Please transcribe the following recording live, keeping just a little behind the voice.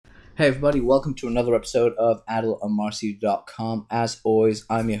Hey everybody, welcome to another episode of AdilAndMarcy.com. As always,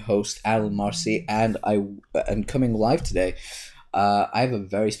 I'm your host, Adil Marcy, and I am coming live today. I have a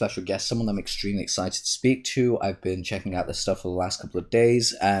very special guest, someone I'm extremely excited to speak to. I've been checking out this stuff for the last couple of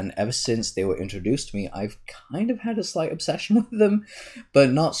days, and ever since they were introduced to me, I've kind of had a slight obsession with them, but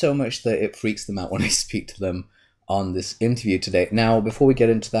not so much that it freaks them out when I speak to them on this interview today. Now, before we get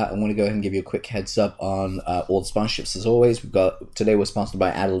into that, I want to go ahead and give you a quick heads up on all the sponsorships. As always, today we're sponsored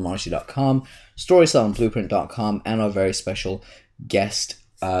by AdilMarcy.com, StorySellingBlueprint.com, and our very special guest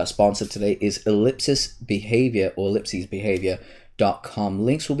sponsor today is Ellipsis Behavior or EllipsisBehavior.com.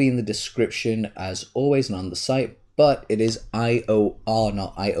 Links will be in the description as always and on the site, but it is IOR,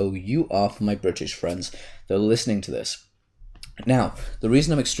 not IOUR for my British friends that are listening to this. Now, the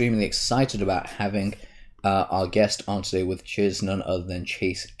reason I'm extremely excited about having our guest on today, which is none other than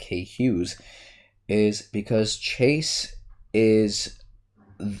Chase K. Hughes, is because Chase is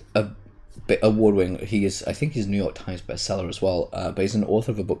a bit award-winning. I think he's a New York Times bestseller as well, but he's an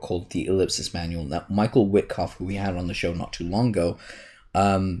author of a book called The Ellipsis Manual. Now, Michael Witkoff, who we had on the show not too long ago,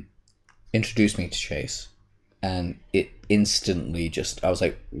 introduced me to Chase, and it instantly I was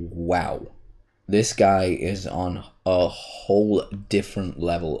like, wow, this guy is on a whole different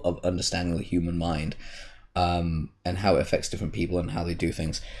level of understanding the human mind, and how it affects different people and how they do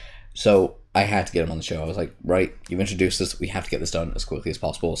things. So I had to get him on the show. I was like, right, you've introduced us, we have to get this done as quickly as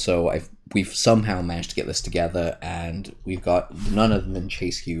possible. So we've somehow managed to get this together, and we've got none other than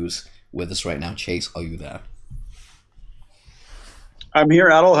Chase Hughes with us right now. Chase, are you there? I'm here,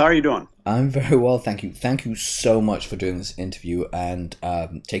 Adil. How are you doing? I'm very well, thank you. Thank you so much for doing this interview and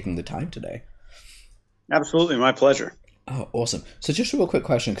taking the time today. Absolutely, my pleasure. Oh, awesome. So just a real quick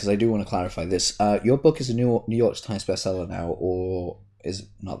question, because I do want to clarify this. Your book is a New York Times bestseller now, or is it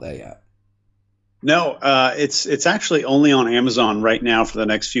not there yet? No, it's actually only on Amazon right now for the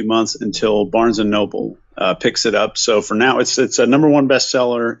next few months until Barnes & Noble picks it up. So for now, it's a number one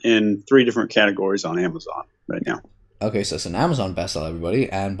bestseller in 3 different categories on Amazon right now. Okay, so it's an Amazon bestseller, everybody,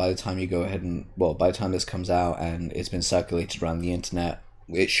 and by the time you go ahead and, by the time this comes out and it's been circulated around the internet,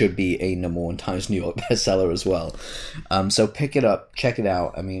 it should be a number one Times New York bestseller as well. So pick it up, check it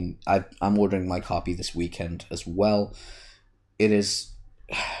out. I mean, I'm ordering my copy this weekend as well. It's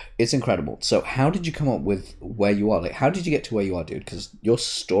incredible. So how did you come up with where you are? Like, how did you get to where you are, dude? Because your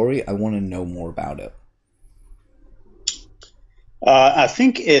story, I want to know more about it. I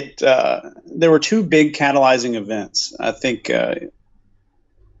think there were 2 big catalyzing events. I think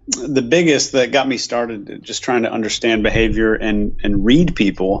the biggest that got me started just trying to understand behavior and read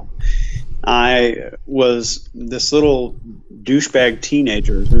people. I was this little douchebag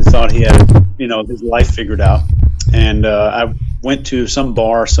teenager who thought he had, his life figured out. And I went to some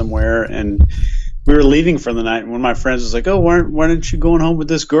bar somewhere, and we were leaving for the night. And one of my friends was like, "Oh, why aren't you going home with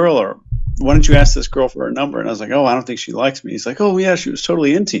this girl? Or why don't you ask this girl for her number?" And I was like, "Oh, I don't think she likes me." He's like, "Oh, yeah, she was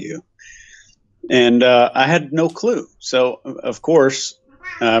totally into you." And I had no clue. So, of course,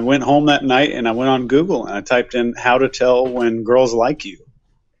 I went home that night and I went on Google and I typed in how to tell when girls like you.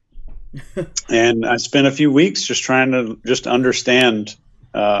 And I spent a few weeks just trying to understand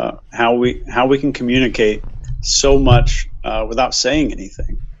how we can communicate so much without saying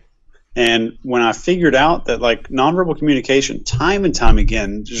anything. And when I figured out that, like, nonverbal communication, time and time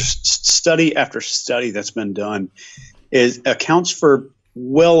again, just study after study that's been done, accounts for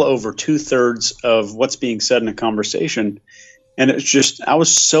well over 2/3 of what's being said in a conversation. And it's just, I was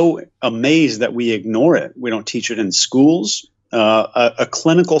so amazed that we ignore it. We don't teach it in schools. A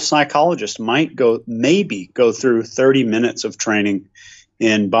clinical psychologist might maybe go through 30 minutes of training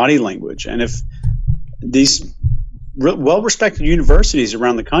in body language. And if these well-respected universities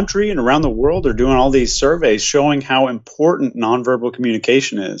around the country and around the world are doing all these surveys showing how important nonverbal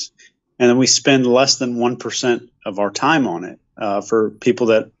communication is, and then we spend less than 1% of our time on it for people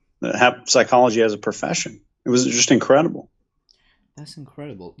that have psychology as a profession. It was just incredible. That's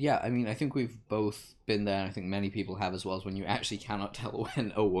incredible. Yeah, I mean, I think we've both been there, and I think many people have as well, as when you actually cannot tell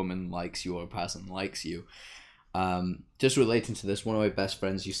when a woman likes you or a person likes you. Just relating to this, one of my best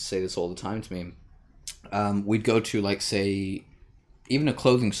friends used to say this all the time to me. We'd go to, like, say, even a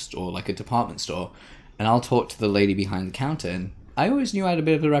clothing store, like a department store, and I'll talk to the lady behind the counter, and I always knew I had a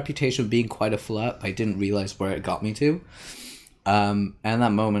bit of a reputation of being quite a flirt, but I didn't realize where it got me to. And in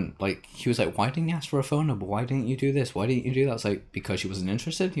that moment, like, he was like, "Why didn't you ask for a phone number? Why didn't you do this? Why didn't you do that?" I was like, "Because she wasn't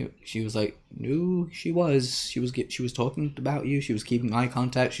interested." She was like, "No, she was. She was talking about you. She was keeping eye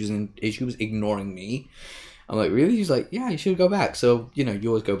contact. She was ignoring me." I'm like, "Really?" She's like, "Yeah, you should go back." So, you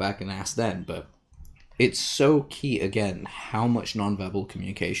always go back and ask then. But it's so key, again, how much nonverbal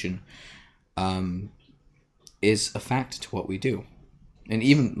communication is a factor to what we do. And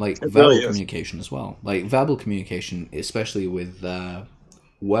even like It verbal really is. communication as well. Like verbal communication, especially with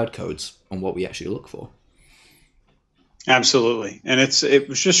word codes on what we actually look for. Absolutely. And it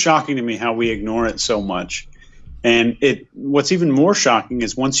was just shocking to me how we ignore it so much. And what's even more shocking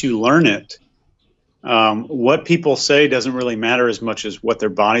is once you learn it, what people say doesn't really matter as much as what their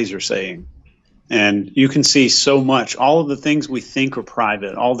bodies are saying. And you can see so much. All of the things we think are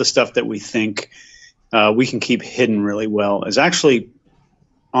private, all the stuff that we think we can keep hidden really well is actually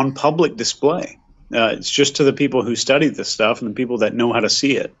on public display. It's just to the people who study this stuff and the people that know how to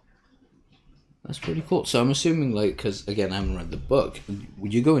see it. That's pretty cool. So I'm assuming, like, because again, I haven't read the book,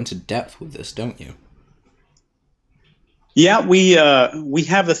 you go into depth with this, don't you? Yeah, we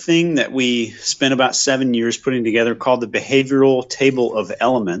have a thing that we spent about 7 years putting together called the Behavioral Table of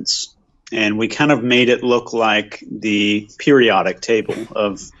Elements, and we kind of made it look like the periodic table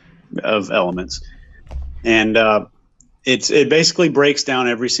of elements. And it basically breaks down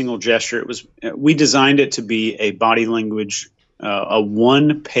every single gesture. We designed it to be a body language, a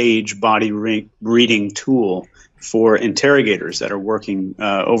one-page body reading tool for interrogators that are working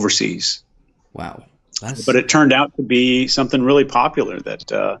overseas. Wow. But it turned out to be something really popular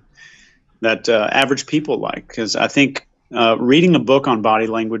that average people like, because I think reading a book on body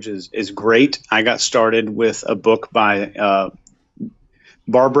language is great. I got started with a book by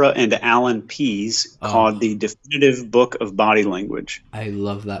Barbara and Alan Pease called The Definitive Book of Body Language. I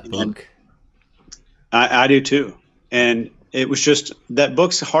love that book. I do too. And it was just, that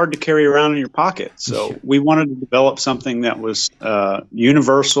book's hard to carry around in your pocket. So we wanted to develop something that was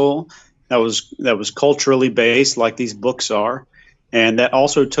universal, that was culturally based, like these books are, and that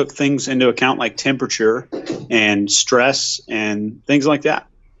also took things into account like temperature and stress and things like that.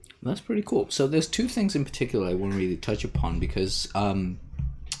 That's pretty cool. So there's two things in particular I want to really touch upon because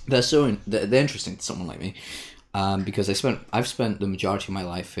they're interesting to someone like me. Because I've spent the majority of my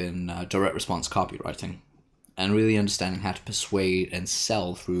life in direct response copywriting, and really understanding how to persuade and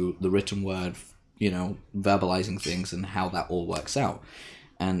sell through the written word, verbalizing things and how that all works out.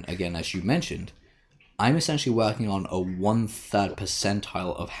 And again, as you mentioned, I'm essentially working on a 1/3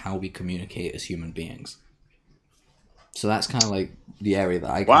 percentile of how we communicate as human beings. So that's kind of like the area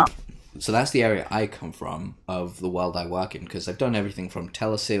that I come So that's the area I come from of the world I work in, because I've done everything from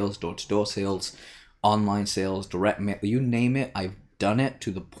telesales, door-to-door sales, online sales, direct mail, you name it, I've done it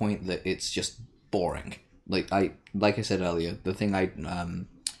to the point that it's just boring. Like I said earlier, the thing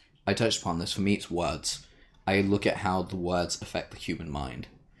I touched upon this, for me it's words. I look at how the words affect the human mind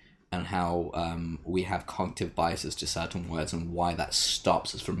and how we have cognitive biases to certain words and why that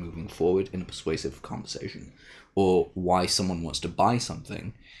stops us from moving forward in a persuasive conversation, or why someone wants to buy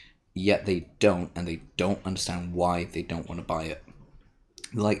something yet they don't, and they don't understand why they don't want to buy it.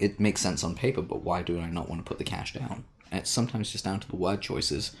 Like, it makes sense on paper, but why do I not want to put the cash down? And it's sometimes just down to the word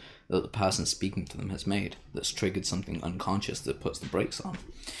choices that the person speaking to them has made that's triggered something unconscious that puts the brakes on.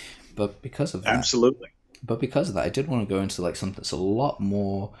 But because of that, absolutely. But because of that, I did want to go into like something that's a lot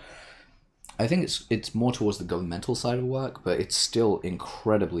more. I think it's more towards the governmental side of work, but it's still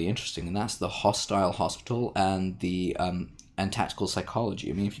incredibly interesting, and that's the hostile hospital and the and tactical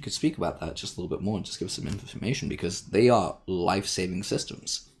psychology. I mean, if you could speak about that just a little bit more and just give us some information, because they are life-saving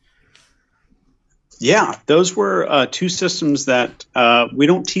systems. Yeah, those were two systems that we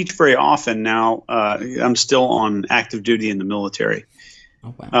don't teach very often now. I'm still on active duty in the military.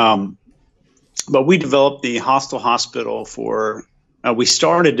 Oh, wow. But we developed the hostile hospital we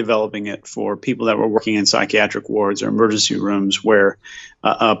started developing it for people that were working in psychiatric wards or emergency rooms where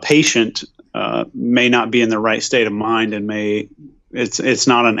a patient may not be in the right state of mind, and it's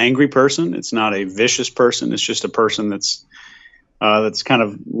not an angry person, it's not a vicious person, it's just a person that's kind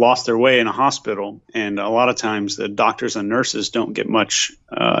of lost their way in a hospital. And a lot of times the doctors and nurses don't get much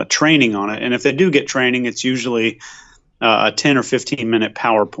training on it. And if they do get training, it's usually a 10 or 15 minute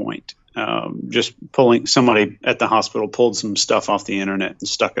PowerPoint. Just pulling somebody at the hospital pulled some stuff off the internet and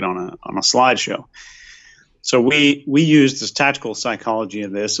stuck it on a slideshow. So we used this tactical psychology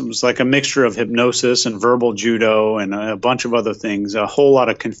of this. It was like a mixture of hypnosis and verbal judo and a bunch of other things, a whole lot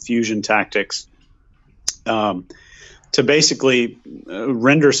of confusion tactics, to basically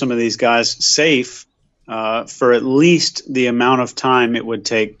render some of these guys safe for at least the amount of time it would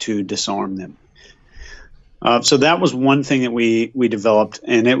take to disarm them. So that was one thing that we developed,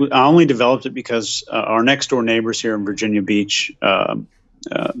 and I only developed it because our next door neighbors here in Virginia Beach,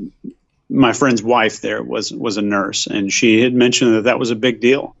 my friend's wife there was a nurse, and she had mentioned that was a big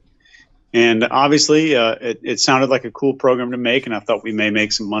deal. And obviously, it sounded like a cool program to make, and I thought we may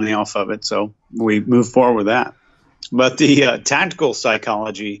make some money off of it, so we moved forward with that. But the tactical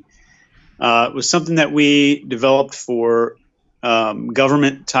psychology was something that we developed for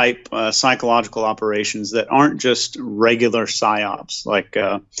government type psychological operations that aren't just regular psyops. Like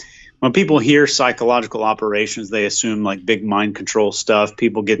when people hear psychological operations, they assume like big mind control stuff,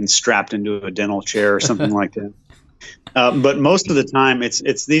 people getting strapped into a dental chair or something like that. But most of the time,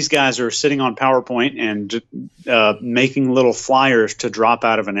 it's these guys are sitting on PowerPoint and making little flyers to drop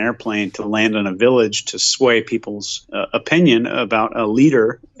out of an airplane to land in a village to sway people's opinion about a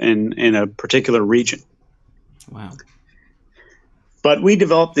leader in a particular region. Wow. But we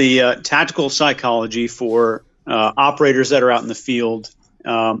developed the tactical psychology for operators that are out in the field.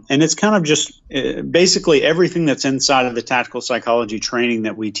 And it's kind of just basically everything that's inside of the tactical psychology training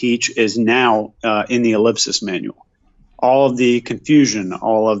that we teach is now in the Ellipsis manual. All of the confusion,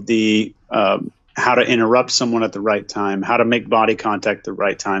 all of the how to interrupt someone at the right time, how to make body contact at the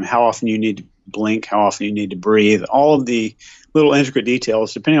right time, how often you need to blink, how often you need to breathe, all of the little intricate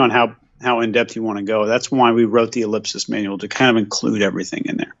details, depending on how in-depth you want to go. That's why we wrote the Ellipsis manual, to kind of include everything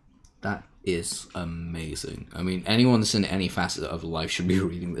in there. That is amazing. I mean, anyone that's in any facet of life should be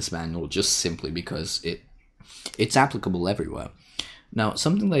reading this manual, just simply because it's applicable everywhere. Now,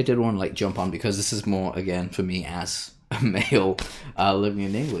 something that I did want to like jump on, because this is more, again, for me as a male living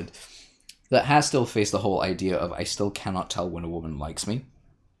in England, that has still faced the whole idea of I still cannot tell when a woman likes me.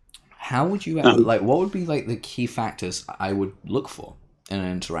 How would you, what would be like the key factors I would look for in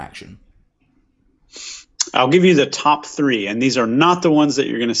an interaction? I'll give you the top 3, and these are not the ones that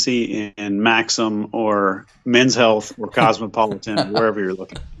you're going to see in Maxim or Men's Health or Cosmopolitan or wherever you're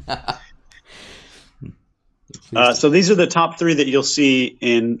looking. So these are the top 3 that you'll see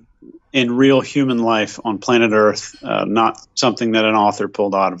in real human life on planet Earth, not something that an author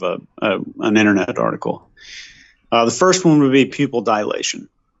pulled out of an internet article. The first one would be pupil dilation.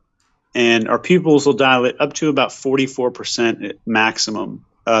 And our pupils will dilate up to about 44% at maximum,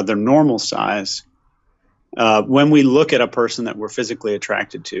 their normal size, when we look at a person that we're physically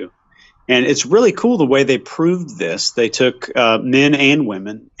attracted to. And it's really cool the way they proved this. They took men and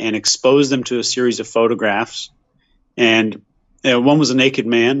women and exposed them to a series of photographs. And one was a naked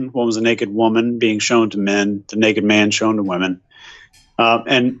man, one was a naked woman being shown to men, the naked man shown to women.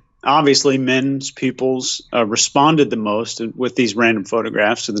 And obviously, men's pupils responded the most with these random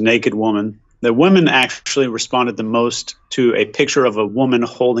photographs to the naked woman. The women actually responded the most to a picture of a woman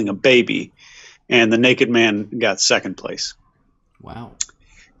holding a baby, and the naked man got second place. Wow.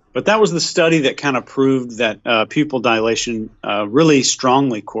 But that was the study that kind of proved that pupil dilation really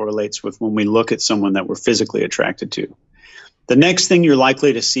strongly correlates with when we look at someone that we're physically attracted to. The next thing you're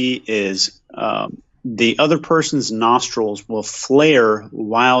likely to see is the other person's nostrils will flare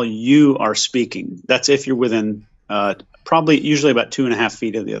while you are speaking. That's if you're within probably usually about 2.5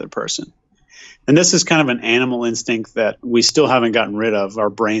 feet of the other person. And this is kind of an animal instinct that we still haven't gotten rid of.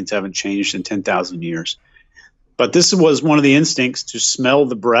 Our brains haven't changed in 10,000 years. But this was one of the instincts, to smell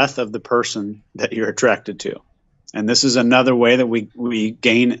the breath of the person that you're attracted to. And this is another way that we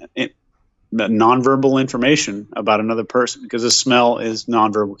gain nonverbal information about another person, because the smell is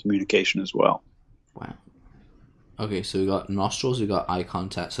nonverbal communication as well. Wow. Okay, so we got nostrils, we got eye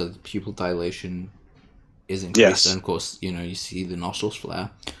contact, so the pupil dilation is increased. Yes. And of course, you see the nostrils flare.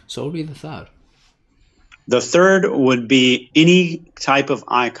 So what would be the third? The third would be any type of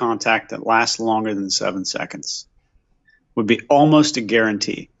eye contact that lasts longer than 7 seconds. Would be almost a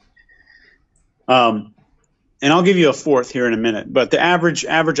guarantee. And I'll give you a fourth here in a minute, but the average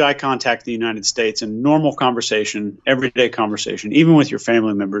eye contact in the United States in normal conversation, everyday conversation, even with your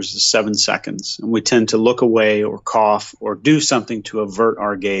family members, is 7 seconds. And we tend to look away or cough or do something to avert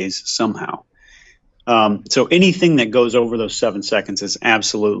our gaze somehow. So anything that goes over those 7 seconds is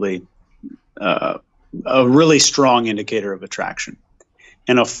absolutely a really strong indicator of attraction.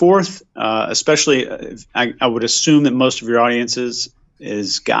 And a fourth, especially, I would assume that most of your audiences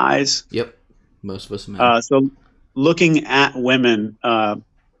is guys. Yep, most of us are men. So looking at women,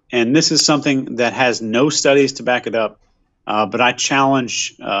 and this is something that has no studies to back it up, but I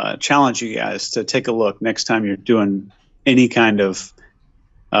challenge you guys to take a look next time you're doing any kind of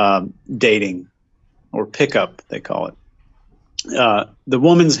dating or pickup, they call it. The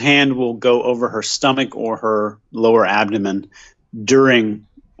woman's hand will go over her stomach or her lower abdomen during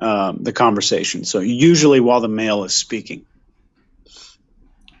the conversation. So usually while the male is speaking.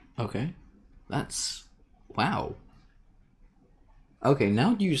 Okay, that's wow. Okay,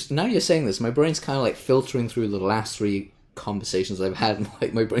 now you're saying this, my brain's kind of like filtering through the last 3 conversations I've had, and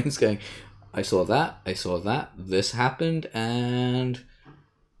like my brain's going, I saw that, this happened, and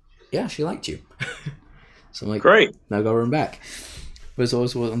yeah, she liked you. So I'm like, great. Now go run back. But it's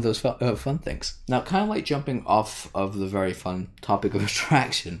always one of those fun things. Now, kind of like jumping off of the very fun topic of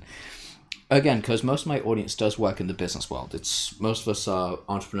attraction, again, because most of my audience does work in the business world. It's most of us are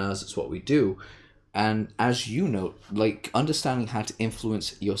entrepreneurs. It's what we do. And as you know, like understanding how to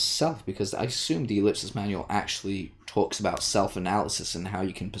influence yourself, because I assume the Ellipsis Manual actually talks about self-analysis and how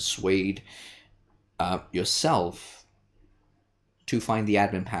you can persuade yourself to find the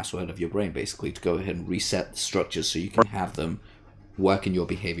admin password of your brain, basically, to go ahead and reset the structures so you can have them work in your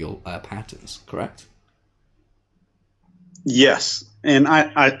behavioral patterns, correct? Yes. And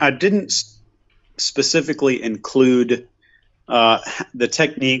I didn't specifically include the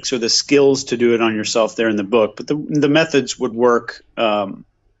techniques or the skills to do it on yourself there in the book, but the methods would work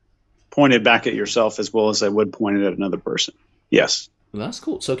pointed back at yourself as well as I would point it at another person. Yes. Well, that's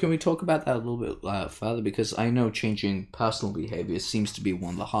cool. So can we talk about that a little bit further? Because I know changing personal behavior seems to be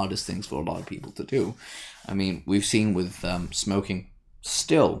one of the hardest things for a lot of people to do. I mean, we've seen with smoking,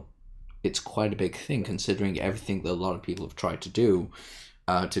 still, it's quite a big thing considering everything that a lot of people have tried to do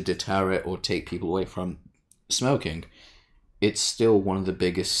to deter it or take people away from smoking. It's still one of the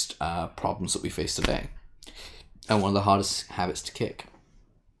biggest problems that we face today, and one of the hardest habits to kick.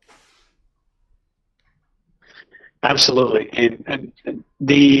 Absolutely. And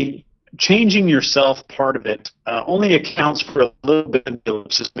the changing yourself part of it only accounts for a little bit of the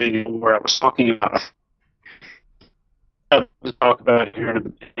Ellipsis Manual where I was talking about. We'll talk about it here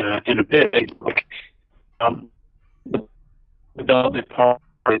in a bit. Like, the development part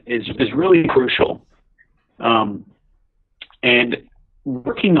is really crucial. And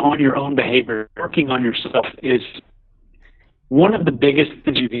working on your own behavior, working on yourself is one of the biggest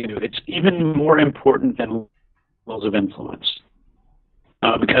things you can do. It's even more important than levels of influence.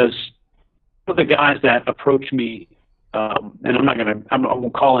 Because for the guys that approach me, and I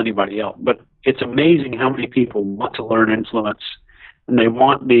won't call anybody out, but it's amazing how many people want to learn influence and they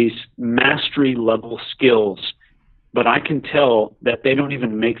want these mastery level skills, but I can tell that they don't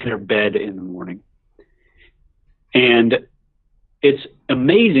even make their bed in the morning. And it's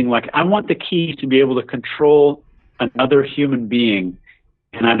amazing. Like, I want the keys to be able to control another human being,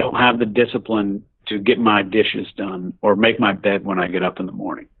 and I don't have the discipline to get my dishes done or make my bed when I get up in the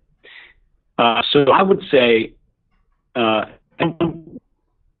morning. So I would say, I don't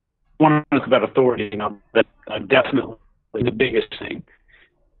want to talk about authority, but definitely the biggest thing.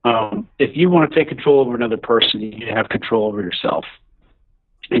 If you want to take control over another person, you need to have control over yourself.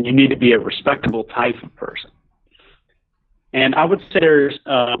 And you need to be a respectable type of person. And I would say there's,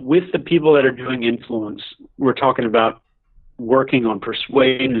 with the people that are doing influence, we're talking about working on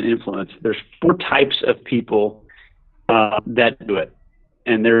persuasion and influence. There's 4 types of people that do it.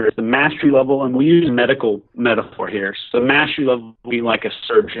 And there's the mastery level, and we use a medical metaphor here. So the mastery level would be like a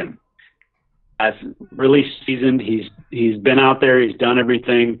surgeon. As really seasoned, he's been out there, he's done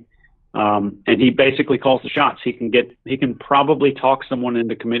everything, and he basically calls the shots. He can probably talk someone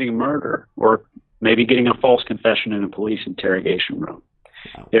into committing a murder or maybe getting a false confession in a police interrogation room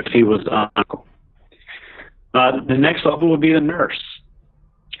if he was uncle. The next level would be the nurse.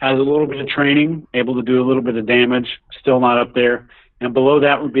 Has a little bit of training, able to do a little bit of damage, still not up there. And below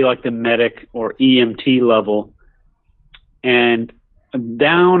that would be like the medic or EMT level. And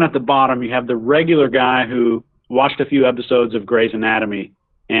down at the bottom, you have the regular guy who watched a few episodes of Grey's Anatomy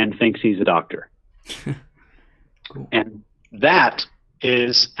and thinks he's a doctor. Cool. And that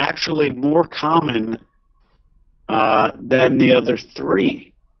is actually more common than the other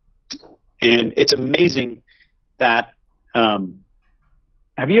 3. And it's amazing that,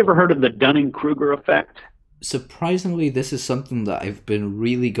 have you ever heard of the Dunning-Kruger effect? Surprisingly, this is something that I've been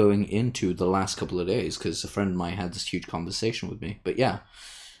really going into the last couple of days because a friend of mine had this huge conversation with me. But yeah,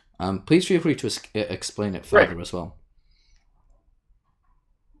 please feel free to explain it further as well.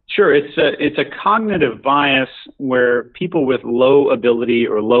 Sure, it's a cognitive bias where people with low ability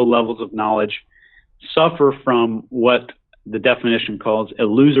or low levels of knowledge suffer from what the definition calls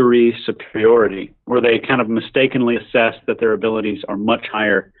illusory superiority, where they kind of mistakenly assess that their abilities are much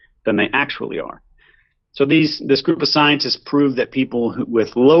higher than they actually are. So this group of scientists prove that people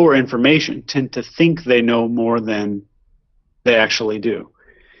with lower information tend to think they know more than they actually do.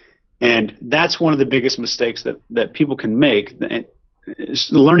 And that's one of the biggest mistakes that people can make.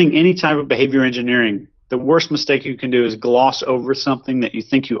 Learning any type of behavior engineering, the worst mistake you can do is gloss over something that you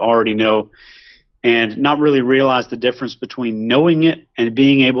think you already know and not really realize the difference between knowing it and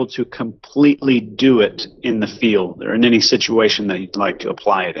being able to completely do it in the field or in any situation that you'd like to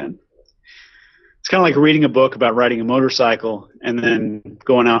apply it in. It's kind of like reading a book about riding a motorcycle and then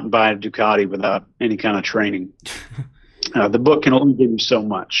going out and buying a Ducati without any kind of training. The book can only give you so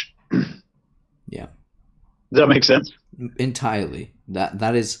much. Yeah. Does that make sense? Entirely.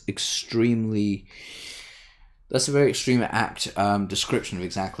 That is extremely. That's a very extreme apt description of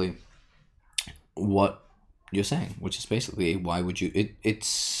exactly what you're saying, which is basically why would you?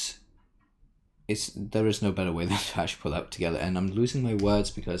 It's there is no better way than to actually put that together. And I'm losing my words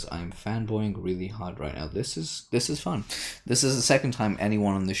because I'm fanboying really hard right now. This is fun. This is the second time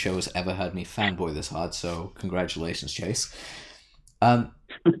anyone on the show has ever heard me fanboy this hard. So congratulations, Chase. There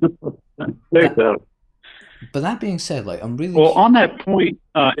you go. But that being said, like I'm really Well, on that point,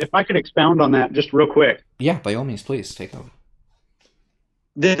 if I could expound on that just real quick. Yeah, by all means, please take over.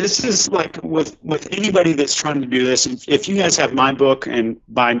 This is like with anybody that's trying to do this. If you guys have my book, and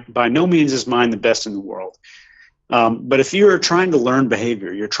by no means is mine the best in the world, but if you're trying to learn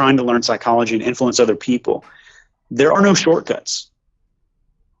behavior, you're trying to learn psychology and influence other people, there are no shortcuts.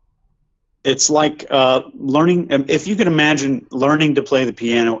 It's like learning. If you can imagine learning to play the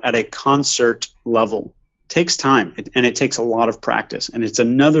piano at a concert level, takes time and it takes a lot of practice. And it's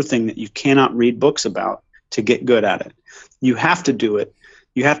another thing that you cannot read books about to get good at it. You have to do it.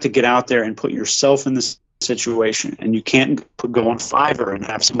 You have to get out there and put yourself in this situation, and you can't go on Fiverr and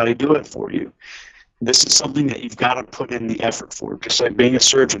have somebody do it for you. This is something that you've got to put in the effort for, just like being a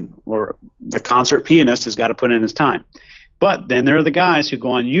surgeon or the concert pianist has got to put in his time. But then there are the guys who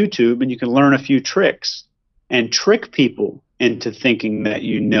go on YouTube and you can learn a few tricks and trick people into thinking that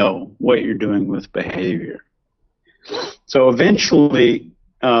you know what you're doing with behavior. So eventually,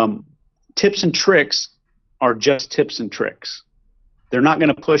 tips and tricks are just tips and tricks. They're not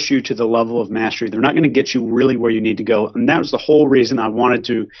going to push you to the level of mastery. They're not going to get you really where you need to go. And that was the whole reason I wanted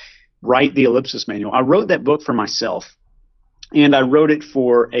to write the Ellipsis Manual. I wrote that book for myself, and I wrote it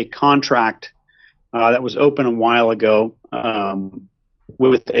for a contract that was open a while ago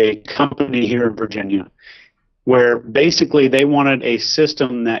with a company here in Virginia, where basically they wanted a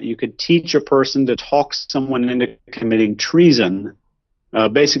system that you could teach a person to talk someone into committing treason,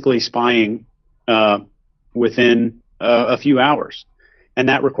 basically spying within a few hours. And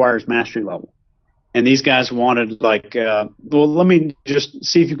that requires mastery level. And these guys wanted well, let me just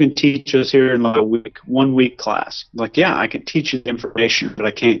see if you can teach us here in like a week, 1 week class. Like, yeah, I can teach you the information, but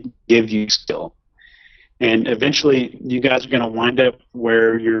I can't give you skill. And eventually you guys are going to wind up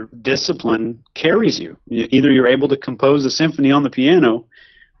where your discipline carries you. Either you're able to compose a symphony on the piano,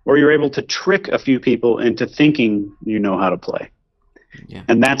 or you're able to trick a few people into thinking you know how to play. Yeah.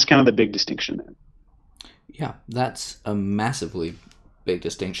 And that's kind of the big distinction there. Yeah, that's a massively big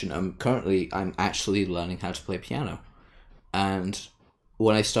distinction. Currently, I'm actually learning how to play piano. And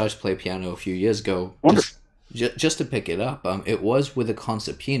when I started to play piano a few years ago, just to pick it up, it was with a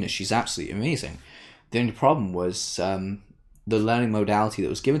concert pianist. She's absolutely amazing. The only problem was the learning modality that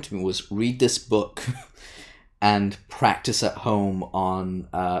was given to me was read this book and practice at home on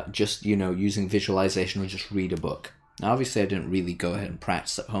just, using visualization or just read a book. Now, obviously, I didn't really go ahead and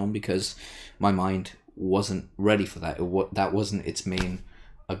practice at home because my mind wasn't ready for that. That wasn't its main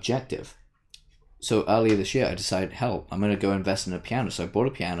objective. So earlier this year, I decided, hell, I'm going to go invest in a piano. So I bought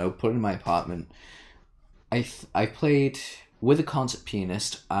a piano, put it in my apartment. I played with a concert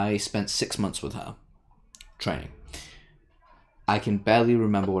pianist. I spent 6 months with her training. I can barely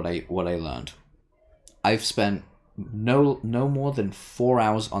remember what I learned. I've spent no more than 4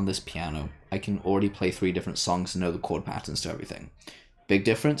 hours on this piano. I can already play 3 different songs and know the chord patterns to everything. Big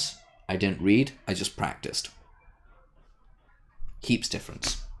difference. I didn't read, I just practiced. Heaps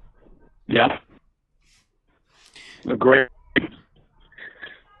difference. Yeah. Great.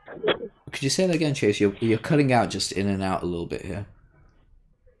 Could you say that again, Chase? You're cutting out just in and out a little bit here.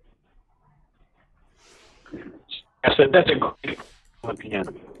 I said that's a great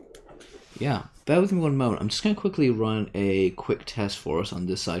piano. Yeah. Bear with me one moment. I'm just going to quickly run a quick test for us on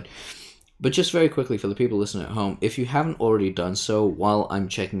this side. But just very quickly for the people listening at home, if you haven't already done so, while I'm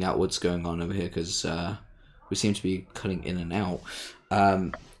checking out what's going on over here, because we seem to be cutting in and out,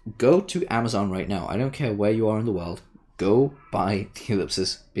 go to Amazon right now. I don't care where you are in the world. Go buy the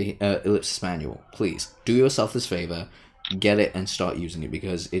Ellipsis Manual. Please, do yourself this favor, get it and start using it,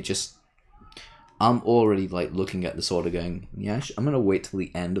 because it just... I'm already looking at this order going, yeah, I'm going to wait till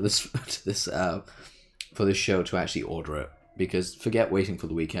the end of this for this show to actually order it. Because forget waiting for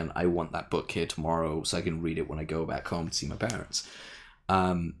the weekend. I want that book here tomorrow so I can read it when I go back home to see my parents.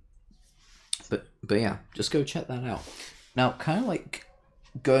 But yeah, just go check that out. Now, kind of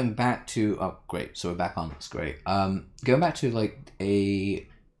going back to... Oh, great. So we're back on. That's great. Going back to a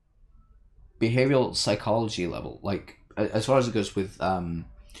behavioral psychology level, as far as it goes with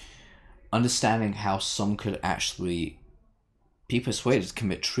understanding how some could actually be persuaded to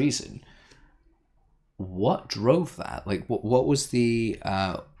commit treason. What drove that? What was the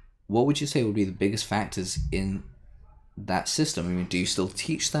what would you say would be the biggest factors in that system? I mean, do you still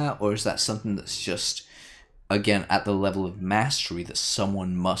teach that, or is that something that's just again, at the level of mastery that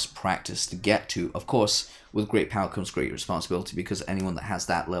someone must practice to get to. Of course, with great power comes great responsibility, because anyone that has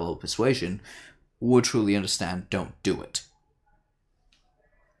that level of persuasion would truly understand, don't do it.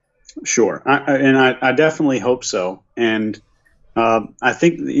 Sure. I definitely hope so. And I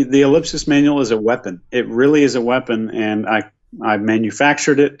think the Ellipsis Manual is a weapon. It really is a weapon, and I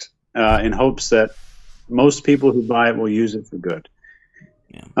manufactured it in hopes that most people who buy it will use it for good.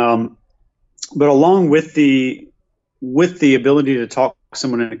 Yeah. But along with the ability to talk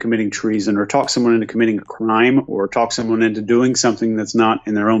someone into committing treason, or talk someone into committing a crime, or talk someone into doing something that's not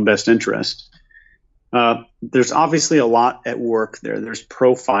in their own best interest, there's obviously a lot at work there. There's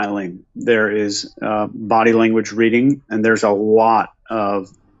profiling, there is body language reading, and there's a lot of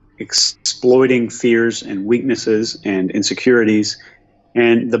exploiting fears and weaknesses and insecurities.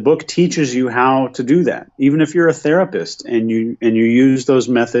 And the book teaches you how to do that. Even if you're a therapist and you use those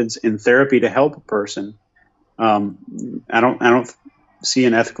methods in therapy to help a person, I don't see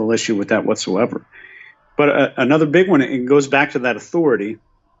an ethical issue with that whatsoever. But another big one, it goes back to that authority.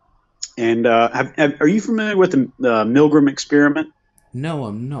 And are you familiar with the Milgram experiment? No,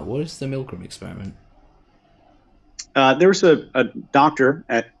 I'm not. What is the Milgram experiment? There was a doctor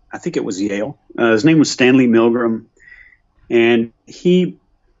at, I think it was Yale. His name was Stanley Milgram. And he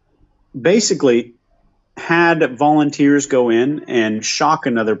basically had volunteers go in and shock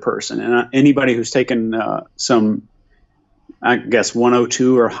another person. And anybody who's taken some, I guess,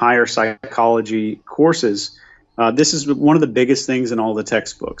 102 or higher psychology courses, this is one of the biggest things in all the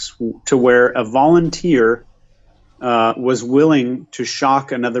textbooks, to where a volunteer was willing to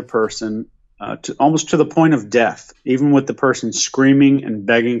shock another person almost to the point of death, even with the person screaming and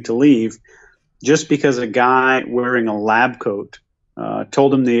begging to leave, just because a guy wearing a lab coat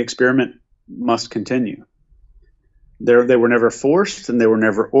told him the experiment must continue. They were never forced, and they were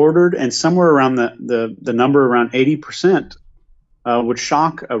never ordered, and somewhere around the number around 80% would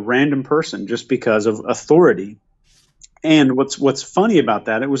shock a random person just because of authority. And what's funny about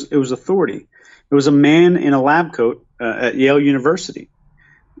that, it was authority. It was a man in a lab coat at Yale University.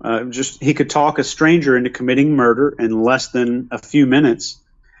 He could talk a stranger into committing murder in less than a few minutes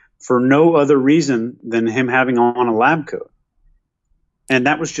for no other reason than him having on a lab coat. And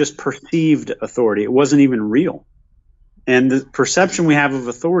that was just perceived authority. It wasn't even real. And the perception we have of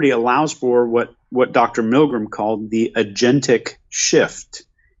authority allows for what Dr. Milgram called the agentic shift,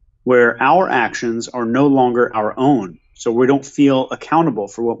 where our actions are no longer our own. So we don't feel accountable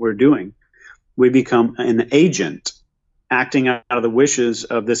for what we're doing. We become an agent acting out of the wishes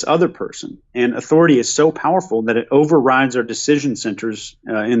of this other person. And authority is so powerful that it overrides our decision centers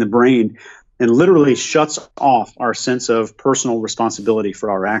in the brain and literally shuts off our sense of personal responsibility for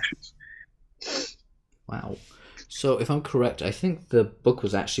our actions. Wow. So if I'm correct, I think the book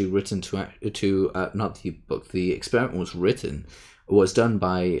was actually written not the book, the experiment was done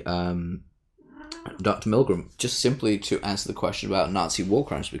by Dr. Milgram, just simply to answer the question about Nazi war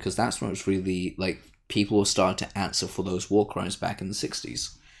crimes, because that's when it was really, like, people were starting to answer for those war crimes back in the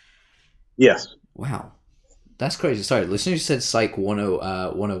 60s. Yes. Wow. That's crazy. Sorry, listeners, you said Psych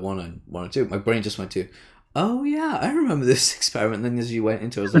 101 and 102. My brain just went to, oh yeah, I remember this experiment. And then as you went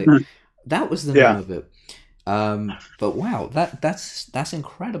into it, I was like, that was the name of it. But wow, that's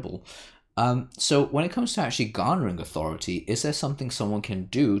incredible. So when it comes to actually garnering authority, is there something someone can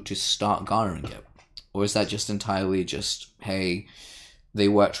do to start garnering it? Or is that just entirely just, hey, they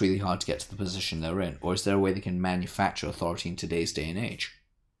worked really hard to get to the position they're in? Or is there a way they can manufacture authority in today's day and age?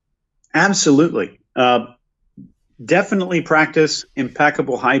 Absolutely. Definitely practice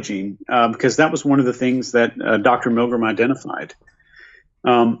impeccable hygiene, because that was one of the things that Dr. Milgram identified.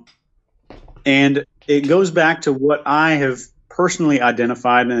 And it goes back to what I have personally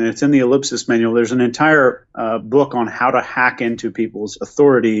identified, and it's in the Ellipsis Manual. There's an entire book on how to hack into people's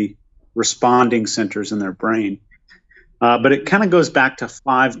authority responding centers in their brain. But it kind of goes back to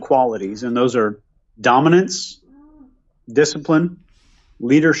 5 qualities, and those are dominance, discipline,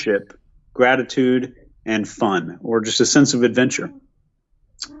 leadership, gratitude, and fun, or just a sense of adventure.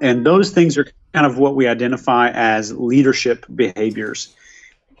 And those things are kind of what we identify as leadership behaviors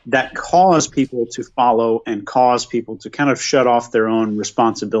that cause people to follow and cause people to kind of shut off their own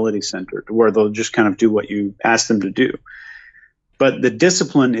responsibility center, to where they'll just kind of do what you ask them to do. But the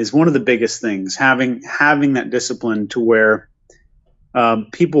discipline is one of the biggest things, having that discipline to where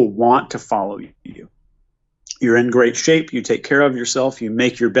people want to follow you. You're in great shape. You take care of yourself. You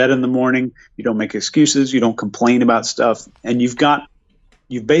make your bed in the morning. You don't make excuses. You don't complain about stuff. And you've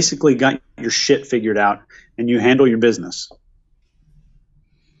basically got your shit figured out, and you handle your business.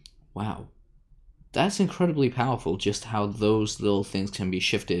 Wow. That's incredibly powerful, just how those little things can be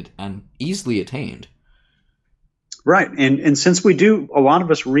shifted and easily attained. Right. And since we do, a lot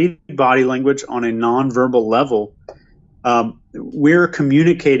of us read body language on a nonverbal level, we're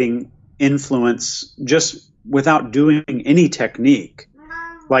communicating influence just without doing any technique.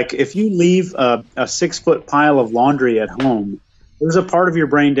 Like if you leave a 6-foot pile of laundry at home, there's a part of your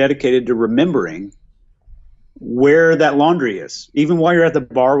brain dedicated to remembering where that laundry is, even while you're at the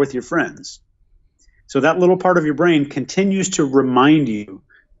bar with your friends. So that little part of your brain continues to remind you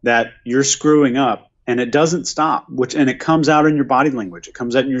that you're screwing up, and it doesn't stop, and it comes out in your body language. It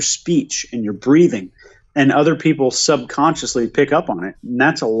comes out in your speech and your breathing, and other people subconsciously pick up on it. And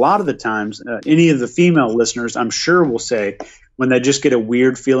that's a lot of the times, any of the female listeners, I'm sure, will say when they just get a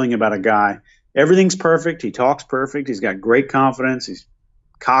weird feeling about a guy, everything's perfect. He talks perfect. He's got great confidence. He's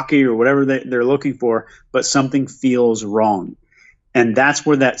cocky or whatever they're looking for, but something feels wrong. And that's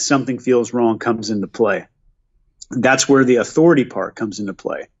where that something feels wrong comes into play. That's where the authority part comes into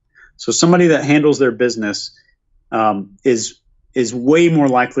play. So somebody that handles their business is way more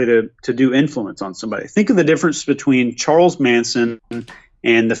likely to do influence on somebody. Think of the difference between Charles Manson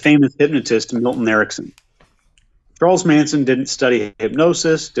and the famous hypnotist Milton Erickson. Charles Manson didn't study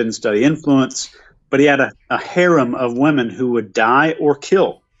hypnosis, didn't study influence, but he had a harem of women who would die or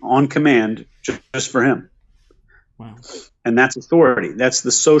kill on command just for him. Wow. And that's authority. That's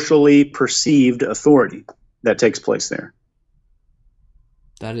the socially perceived authority that takes place there.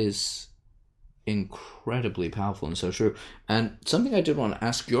 That is incredibly powerful and so true. And something I did want to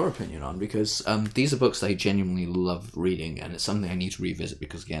ask your opinion on, because these are books that I genuinely love reading, and it's something I need to revisit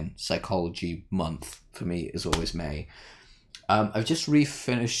because, again, Psychology Month for me is always May. I've just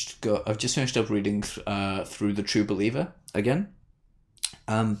finished up reading through The True Believer again.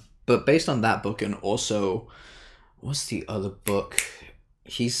 But based on that book, and also, what's the other book?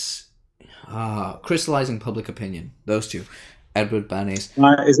 He's Crystallizing Public Opinion. Those two. Edward Bernays.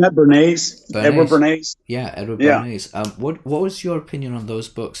 Is that Bernays? Edward Bernays? Yeah, Edward Bernays. What was your opinion on those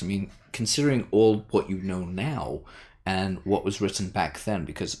books? I mean, considering all what you know now and what was written back then,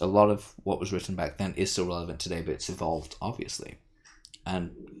 because a lot of what was written back then is still relevant today, but it's evolved, obviously.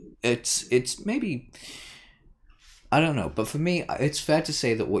 And it's maybe, I don't know, but for me, it's fair to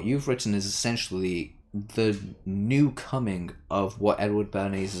say that what you've written is essentially the new coming of what Edward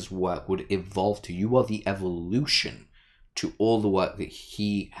Bernays' work would evolve to. You are the evolution to all the work that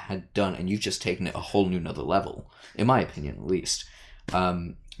he had done, and you've just taken it a whole new another level, in my opinion, at least.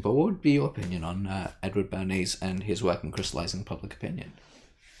 But what would be your opinion on Edward Bernays and his work in Crystallizing Public Opinion?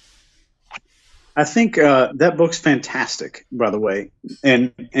 I think that book's fantastic, by the way,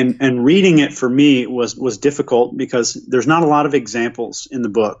 and reading it for me was difficult because there's not a lot of examples in the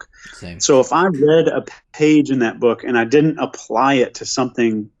book. Same. So if I read a page in that book and I didn't apply it to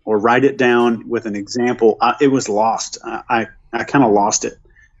something or write it down with an example, it was lost. I kind of lost it.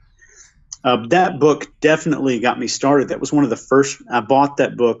 That book definitely got me started. That was one of the first. I bought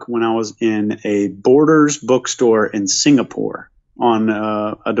that book when I was in a Borders bookstore in Singapore on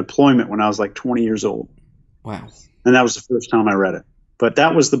a deployment when I was like 20 years old. Wow. And that was the first time I read it. But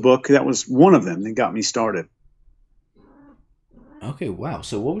that was the book, that was one of them that got me started. Okay, wow.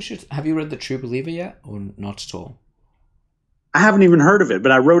 So have you read The True Believer yet, or not at all? I haven't even heard of it,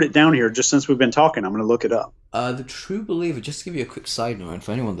 but I wrote it down here just since we've been talking. I'm going to look it up. The True Believer, just to give you a quick side note, and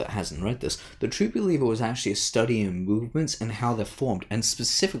for anyone that hasn't read this, The True Believer was actually a study in movements and how they're formed. And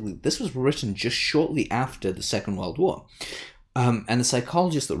specifically, this was written just shortly after the Second World War. And the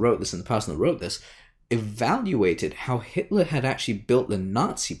psychologist that wrote this and the person that wrote this evaluated how Hitler had actually built the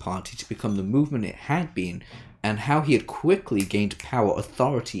Nazi Party to become the movement it had been, and how he had quickly gained power,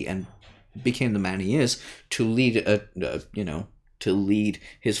 authority, and became the man he is to lead to lead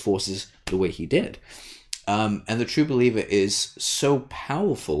his forces the way he did. And The True Believer is so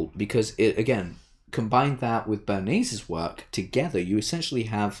powerful because it, again, combined that with Bernays' work together, you essentially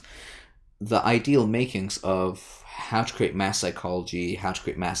have the ideal makings of how to create mass psychology, how to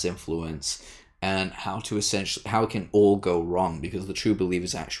create mass influence, and how it can all go wrong, because The True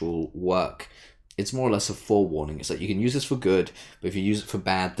Believer's actual work, it's more or less a forewarning. It's like, you can use this for good, but if you use it for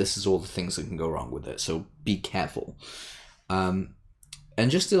bad, this is all the things that can go wrong with it. So be careful. And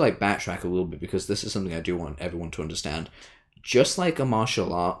just to backtrack a little bit, because this is something I do want everyone to understand. Just like a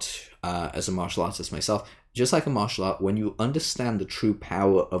martial art, as a martial artist myself, just like a martial art, when you understand the true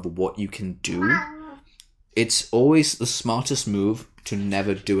power of what you can do, it's always the smartest move to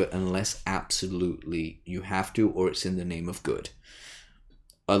never do it unless absolutely you have to, or it's in the name of good.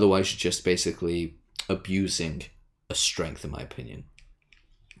 Otherwise, you're just basically abusing a strength, in my opinion.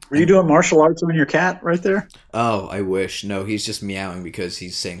 Were you doing martial arts on your cat right there? Oh, I wish. No, he's just meowing because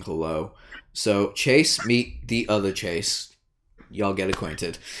he's saying hello. So, Chase, meet the other Chase. Y'all get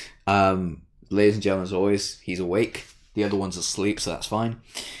acquainted. ladies and gentlemen, as always, he's awake. The other one's asleep, so that's fine.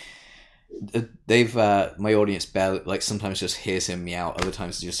 They've my audience barely, like, sometimes just hears him meow, other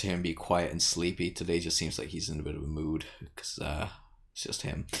times just hear him be quiet and sleepy. Today just seems like he's in a bit of a mood because it's just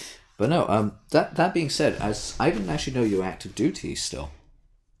him. But no, that being said, as I didn't actually know you were active duty still.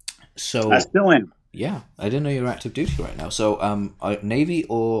 So I still am. Yeah, I didn't know you were active duty right now. So Navy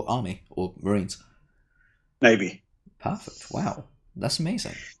or Army or Marines? Navy. Perfect. Wow, that's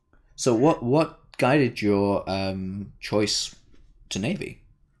amazing. So what guided your choice to Navy?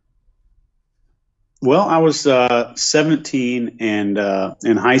 Well, I was 17 and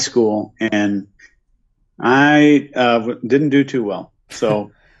in high school, and I didn't do too well.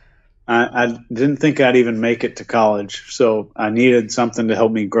 So I didn't think I'd even make it to college. So I needed something to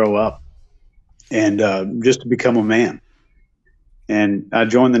help me grow up and just to become a man. And I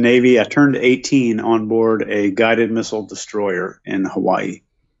joined the Navy. I turned 18 on board a guided missile destroyer in Hawaii.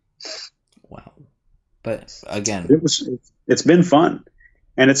 Wow. But again, it's been fun.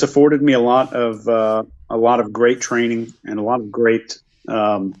 And it's afforded me a lot of great training and a lot of great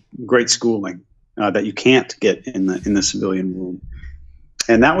schooling that you can't get in the civilian world.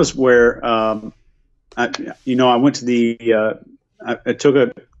 And that was where I went to I took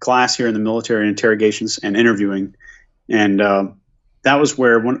a class here in the military, interrogations and interviewing, and that was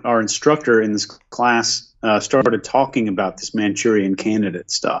where our instructor in this class started talking about this Manchurian Candidate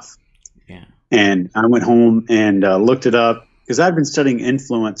stuff. Yeah. And I went home and looked it up, because I'd been studying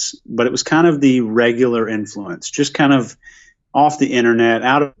influence, but it was kind of the regular influence, just kind of off the internet,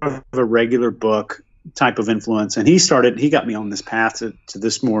 out of a regular book type of influence. And he got me on this path to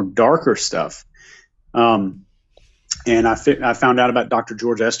this more darker stuff. And I found out about Dr.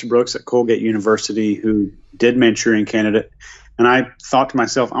 George Estabrooks at Colgate University, who did Manchurian Candidate. And I thought to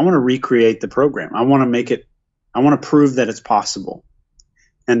myself, I want to recreate the program. I want to prove that it's possible.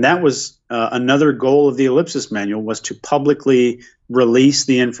 And that was another goal of the Ellipsis Manual, was to publicly release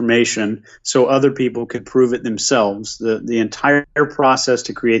the information so other people could prove it themselves. The entire process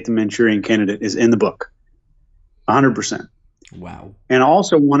to create the Manchurian Candidate is in the book, 100%. Wow. And I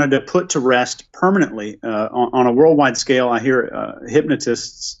also wanted to put to rest permanently on a worldwide scale. I hear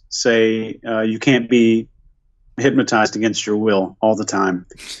hypnotists say you can't be hypnotized against your will all the time.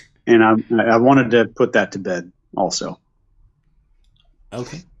 And I wanted to put that to bed also.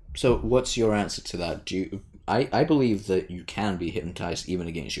 Okay, so what's your answer to that? I believe that you can be hypnotized even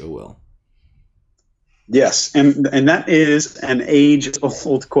against your will. Yes, and that is an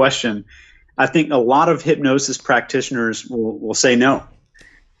age-old question. I think a lot of hypnosis practitioners will say no,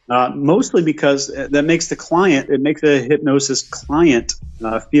 mostly because that makes the hypnosis client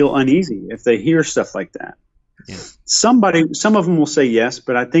feel uneasy if they hear stuff like that. Yeah. Some of them will say yes,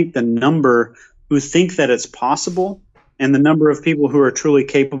 but I think the number who think that it's possible and the number of people who are truly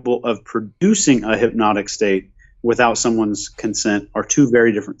capable of producing a hypnotic state without someone's consent are two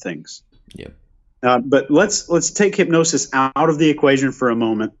very different things. Yep. But let's take hypnosis out of the equation for a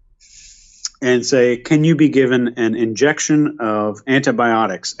moment and say, can you be given an injection of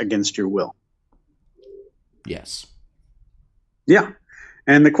antibiotics against your will? Yes. Yeah.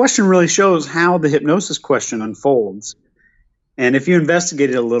 And the question really shows how the hypnosis question unfolds. And if you investigate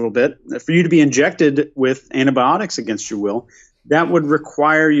it a little bit, for you to be injected with antibiotics against your will, that would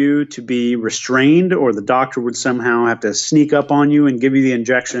require you to be restrained, or the doctor would somehow have to sneak up on you and give you the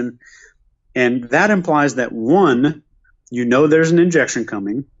injection. And that implies that, one, you know there's an injection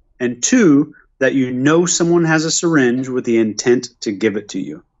coming, and two, that you know someone has a syringe with the intent to give it to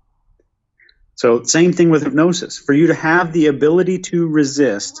you. So same thing with hypnosis. For you to have the ability to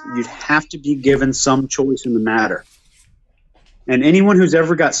resist, you'd have to be given some choice in the matter. And anyone who's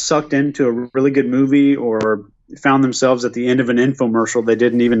ever got sucked into a really good movie or found themselves at the end of an infomercial they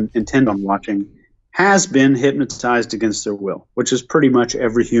didn't even intend on watching has been hypnotized against their will, which is pretty much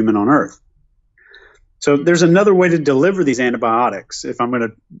every human on Earth. So there's another way to deliver these antibiotics, if I'm going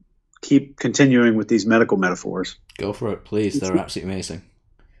to keep continuing with these medical metaphors. Go for it, please. They're absolutely amazing.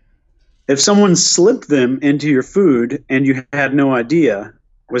 If someone slipped them into your food and you had no idea,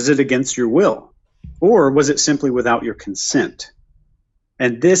 was it against your will? Or was it simply without your consent?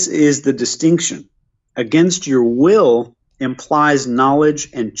 And this is the distinction. Against your will implies knowledge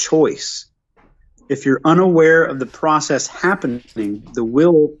and choice. If you're unaware of the process happening, the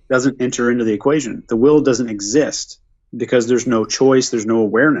will doesn't enter into the equation. The will doesn't exist because there's no choice, there's no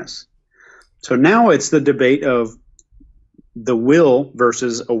awareness. So now it's the debate of the will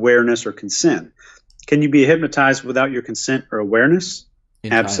versus awareness or consent. Can you be hypnotized without your consent or awareness?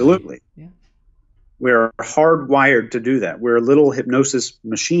 Entirely. Absolutely. Yeah. We're hardwired to do that. We're little hypnosis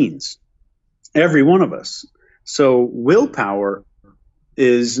machines, every one of us. So willpower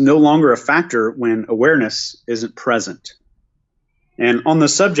is no longer a factor when awareness isn't present. And on the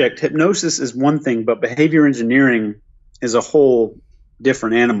subject, hypnosis is one thing, but behavior engineering is a whole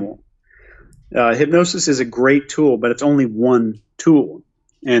different animal. Hypnosis is a great tool, but it's only one tool.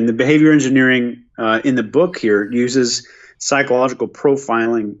 And the behavior engineering in the book here uses psychological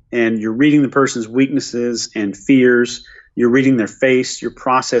profiling, and you're reading the person's weaknesses and fears. You're reading their face. You're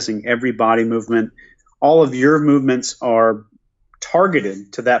processing every body movement. All of your movements are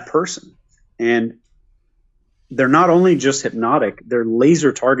targeted to that person. And they're not only just hypnotic, they're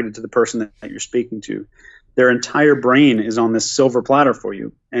laser targeted to the person that you're speaking to. Their entire brain is on this silver platter for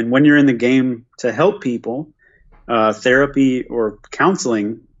you. And when you're in the game to help people, therapy or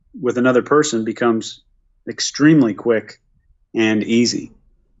counseling with another person becomes extremely quick and easy.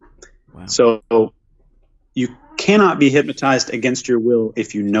 Wow. So you cannot be hypnotized against your will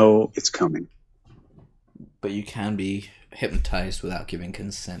if you know it's coming. But you can be hypnotized without giving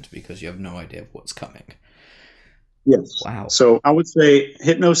consent because you have no idea of what's coming. Yes. Wow. So I would say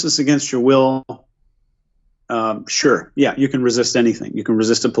hypnosis against your will, sure. Yeah, you can resist anything. You can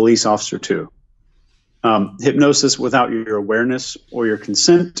resist a police officer too. Hypnosis without your awareness or your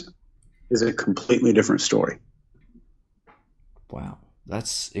consent is a completely different story. Wow.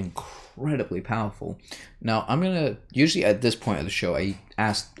 That's incredibly powerful. Now, I'm going to, usually at this point of the show, I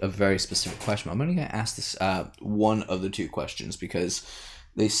asked a very specific question. I'm only going to ask this one of the two questions because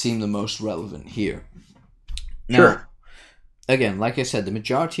they seem the most relevant here. Now, sure. Again, like I said, the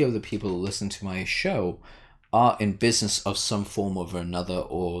majority of the people who listen to my show are in business of some form or another,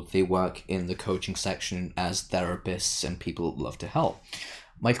 or they work in the coaching section as therapists and people love to help.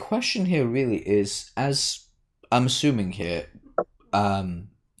 My question here really is, as I'm assuming here,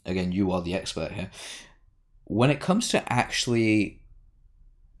 again, you are the expert here, when it comes to actually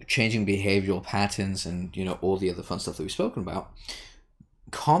changing behavioral patterns and, you know, all the other fun stuff that we've spoken about,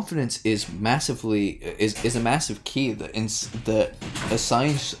 confidence is a massive key that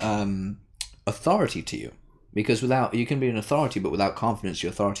assigns authority to you. Because you can be an authority, but without confidence,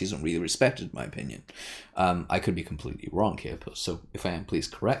 your authority isn't really respected, in my opinion. I could be completely wrong here, so if I am, please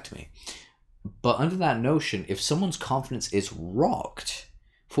correct me. But under that notion, if someone's confidence is rocked,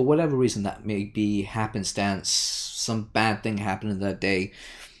 for whatever reason, that may be happenstance, some bad thing happened in that day,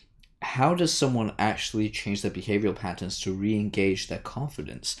 how does someone actually change their behavioral patterns to re-engage their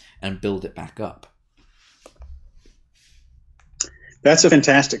confidence and build it back up? That's a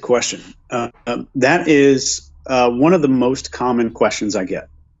fantastic question. That is one of the most common questions I get.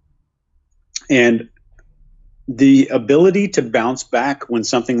 And the ability to bounce back when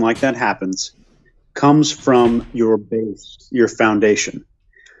something like that happens comes from your base, your foundation.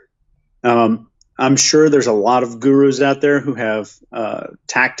 I'm sure there's a lot of gurus out there who have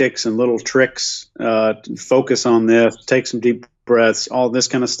tactics and little tricks to focus on this, take some deep breaths, all this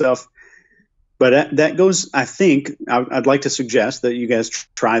kind of stuff. But that goes, I think, I'd like to suggest that you guys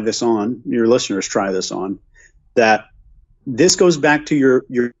try this on, your listeners try this on, that this goes back to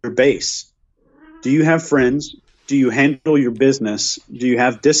your base. Do you have friends? Do you handle your business? Do you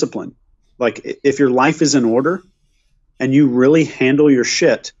have discipline? Like, if your life is in order and you really handle your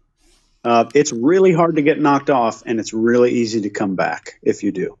shit, it's really hard to get knocked off, and it's really easy to come back if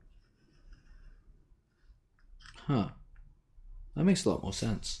you do. Huh. That makes a lot more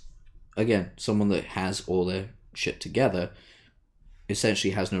sense. Again, someone that has all their shit together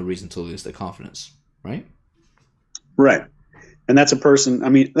essentially has no reason to lose their confidence, right? Right. And that's a person, I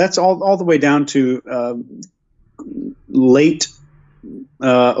mean, that's all the way down to late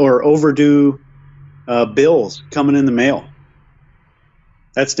or overdue bills coming in the mail.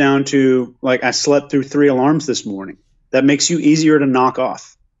 That's down to, like, I slept through 3 alarms this morning. That makes you easier to knock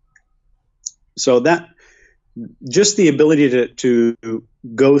off. So that, just the ability to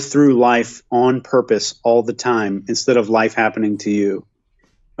go through life on purpose all the time instead of life happening to you.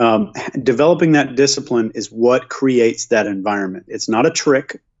 Developing that discipline is what creates that environment. It's not a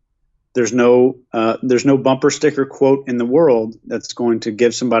trick. There's no bumper sticker quote in the world that's going to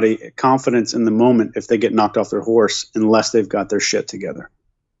give somebody confidence in the moment if they get knocked off their horse, unless they've got their shit together.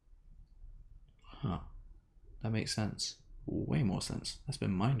 Huh. That makes sense. Way more sense. That's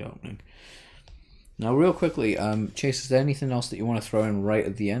been mind-opening. Now, real quickly, Chase, is there anything else that you want to throw in right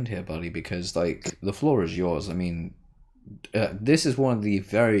at the end here, buddy? Because, like, the floor is yours. I mean, this is one of the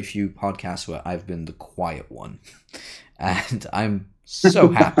very few podcasts where I've been the quiet one. And I'm so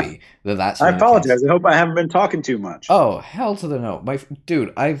happy that that's I been the case. apologize. I hope I haven't been talking too much. Oh, hell to the no.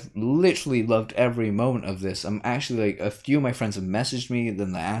 Dude, I've literally loved every moment of this. I'm actually like, a few of my friends have messaged me,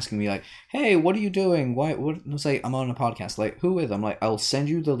 then they're asking me like, "Hey, what are you doing? Why what I say I'm on a podcast." Like, "Who with?" I'm like, "I'll send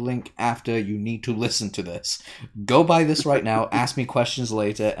you the link after you need to listen to this. Go buy this right now, ask me questions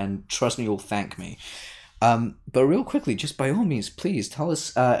later, and trust me, you'll thank me." But real quickly, just by all means, please tell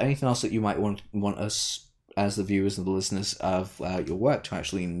us anything else that you might want us as the viewers and the listeners of your work to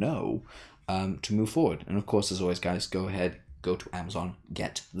actually know to move forward. And of course, as always, guys, go ahead, go to Amazon,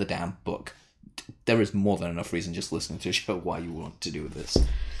 get the damn book. There is more than enough reason just listening to the show why you want to do this.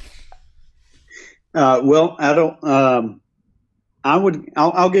 Well,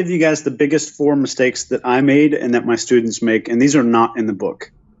 I'll give you guys the biggest 4 mistakes that I made and that my students make, and these are not in the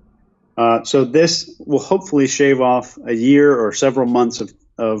book. So this will hopefully shave off a year or several months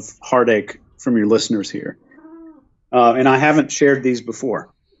of heartache from your listeners here. And I haven't shared these before.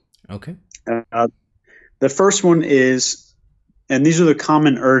 Okay. The first one is, and these are the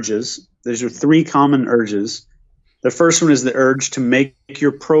common urges. These are 3 common urges. The first one is the urge to make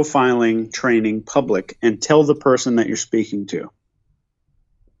your profiling training public and tell the person that you're speaking to.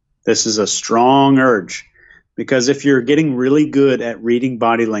 This is a strong urge, because if you're getting really good at reading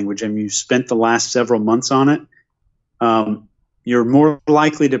body language and you spent the last several months on it, you're more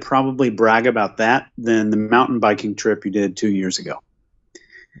likely to probably brag about that than the mountain biking trip you did 2 years ago.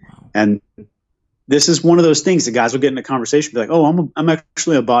 Wow. And this is one of those things that guys will get in a conversation, be like, "Oh, I'm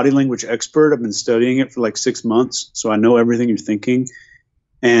actually a body language expert. I've been studying it for like 6 months, so I know everything you're thinking."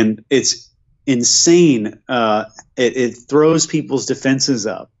 And it's insane. It throws people's defenses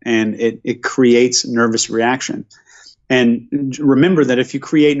up, and it creates nervous reaction. And remember that if you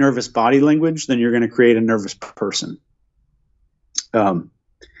create nervous body language, then you're going to create a nervous person.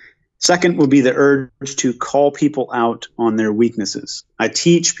 Second would be the urge to call people out on their weaknesses. I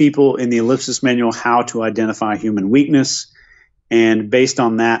teach people in the Ellipsis Manual how to identify human weakness, and based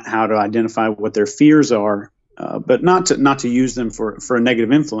on that, how to identify what their fears are, but not to use them for a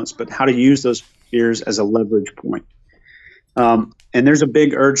negative influence, but how to use those fears as a leverage point. And there's a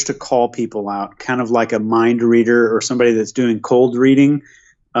big urge to call people out, kind of like a mind reader or somebody that's doing cold reading,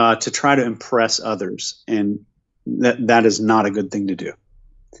 to try to impress others, and that is not a good thing to do.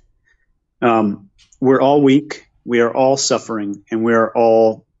 We're all weak, we are all suffering, and we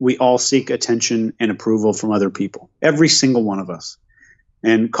all seek attention and approval from other people, every single one of us.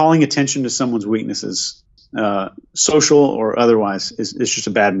 And calling attention to someone's weaknesses, social or otherwise, is just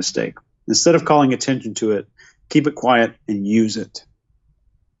a bad mistake. Instead of calling attention to it, keep it quiet and use it.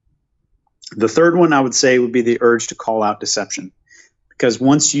 The third one I would say would be the urge to call out deception. Because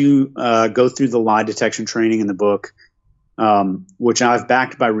once you go through the lie detection training in the book, which I've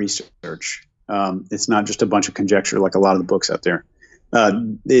backed by research, it's not just a bunch of conjecture like a lot of the books out there.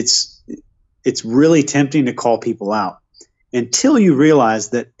 It's really tempting to call people out until you realize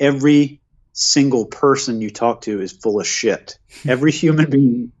that every single person you talk to is full of shit. Every human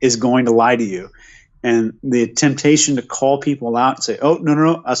being is going to lie to you. And the temptation to call people out and say, "Oh,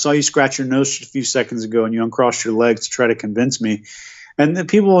 no, I saw you scratch your nose just a few seconds ago and you uncrossed your legs to try to convince me." And then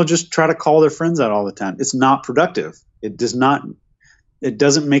people will just try to call their friends out all the time. It's not productive. It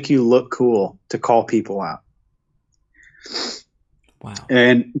doesn't make you look cool to call people out. Wow.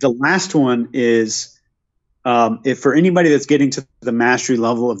 And the last one is, if for anybody that's getting to the mastery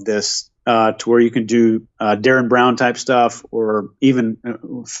level of this, to where you can do Darren Brown type stuff, or even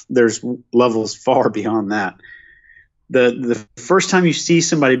there's levels far beyond that. The first time you see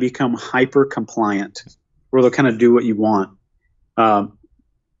somebody become hyper compliant, where they'll kind of do what you want,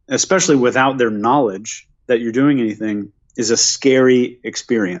 especially without their knowledge that you're doing anything, is a scary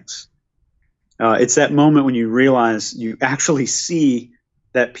experience. It's that moment when you realize you actually see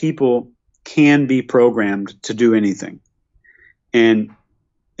that people can be programmed to do anything. And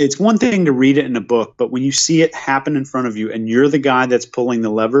it's one thing to read it in a book, but when you see it happen in front of you and you're the guy that's pulling the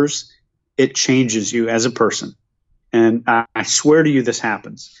levers, it changes you as a person. And I swear to you, this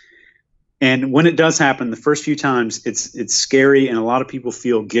happens. And when it does happen, the first few times, it's scary, and a lot of people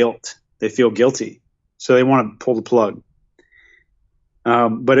feel guilt. They feel guilty, so they want to pull the plug.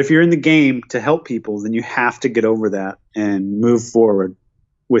 But if you're in the game to help people, then you have to get over that and move forward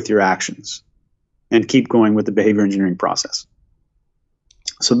with your actions and keep going with the behavior engineering process.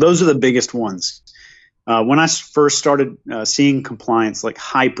 So those are the biggest ones. When I first started seeing compliance, like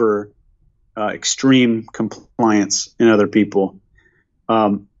hyper extreme compliance in other people,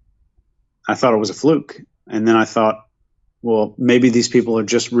 I thought it was a fluke. And then I thought, well, maybe these people are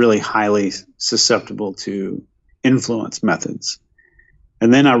just really highly susceptible to influence methods.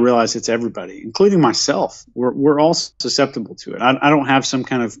 And then I realized it's everybody, including myself. We're all susceptible to it. I don't have some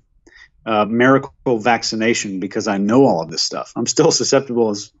kind of miracle vaccination because I know all of this stuff. I'm still susceptible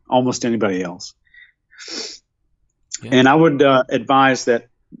as almost anybody else. Yeah. And I would advise that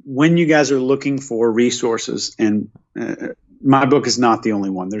when you guys are looking for resources, and my book is not the only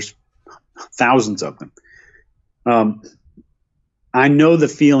one, there's thousands of them. I know the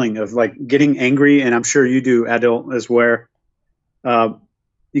feeling of like getting angry, and I'm sure you do, Adil, as where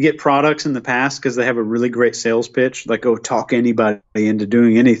you get products in the past because they have a really great sales pitch, like, oh, talk anybody into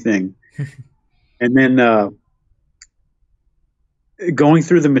doing anything. And then going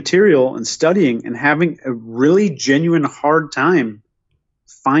through the material and studying and having a really genuine hard time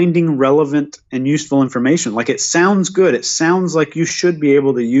finding relevant and useful information. Like, it sounds good. It sounds like you should be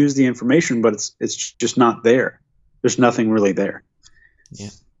able to use the information, but it's just not there. There's nothing really there. Yeah.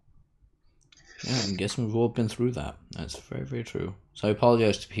 Yeah, I'm guessing we've all been through that. That's very, very true. So I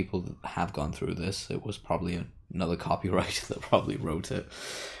apologize to people that have gone through this. It was probably another copywriter that probably wrote it.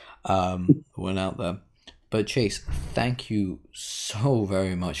 Went out there. But Chase, thank you so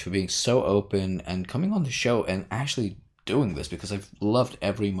very much for being so open and coming on the show and actually doing this, because I've loved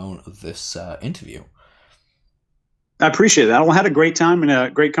every moment of this interview. I appreciate it. I had a great time and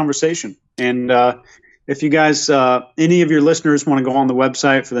a great conversation. And if you guys, any of your listeners want to go on the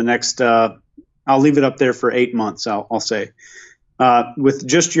website for the next, I'll leave it up there for 8 months, I'll say. With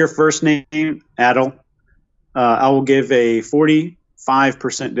just your first name, Adil, I will give a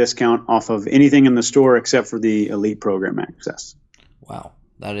 45% discount off of anything in the store except for the Elite Program Access. Wow,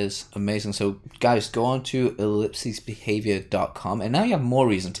 that is amazing. So, guys, go on to ellipsisbehavior.com, and now you have more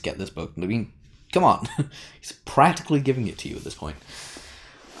reason to get this book. I mean, come on. He's practically giving it to you at this point.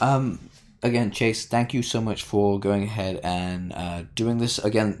 Again, Chase, thank you so much for going ahead and doing this.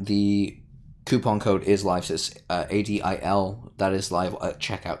 Again, the coupon code is LIVESIS, ADIL. That is live at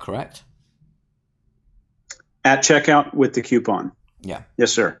checkout, correct? At checkout with the coupon. Yeah.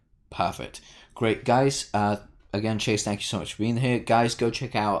 Yes, sir. Perfect. Great. Guys, again, Chase, thank you so much for being here. Guys, go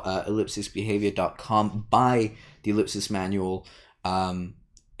check out ellipsisbehavior.com. Buy the Ellipsis Manual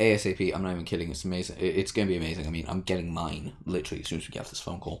ASAP. I'm not even kidding. It's amazing. It's going to be amazing. I mean, I'm getting mine literally as soon as we get off this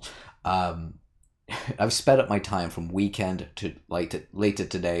phone call. I've sped up my time from weekend to later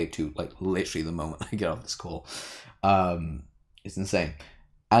today to like literally the moment I get off this call. It's insane.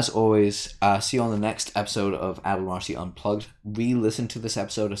 As always, see you on the next episode of Adil Marcy Unplugged. Re-listen to this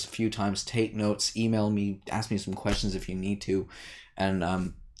episode a few times. Take notes. Email me. Ask me some questions if you need to.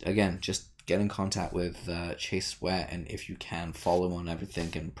 And again, just get in contact with Chase Ware. And if you can, follow him on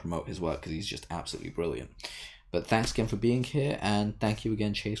everything and promote his work, because he's just absolutely brilliant. But thanks again for being here. And thank you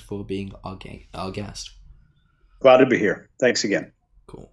again, Chase, for being our guest. Glad to be here. Thanks again.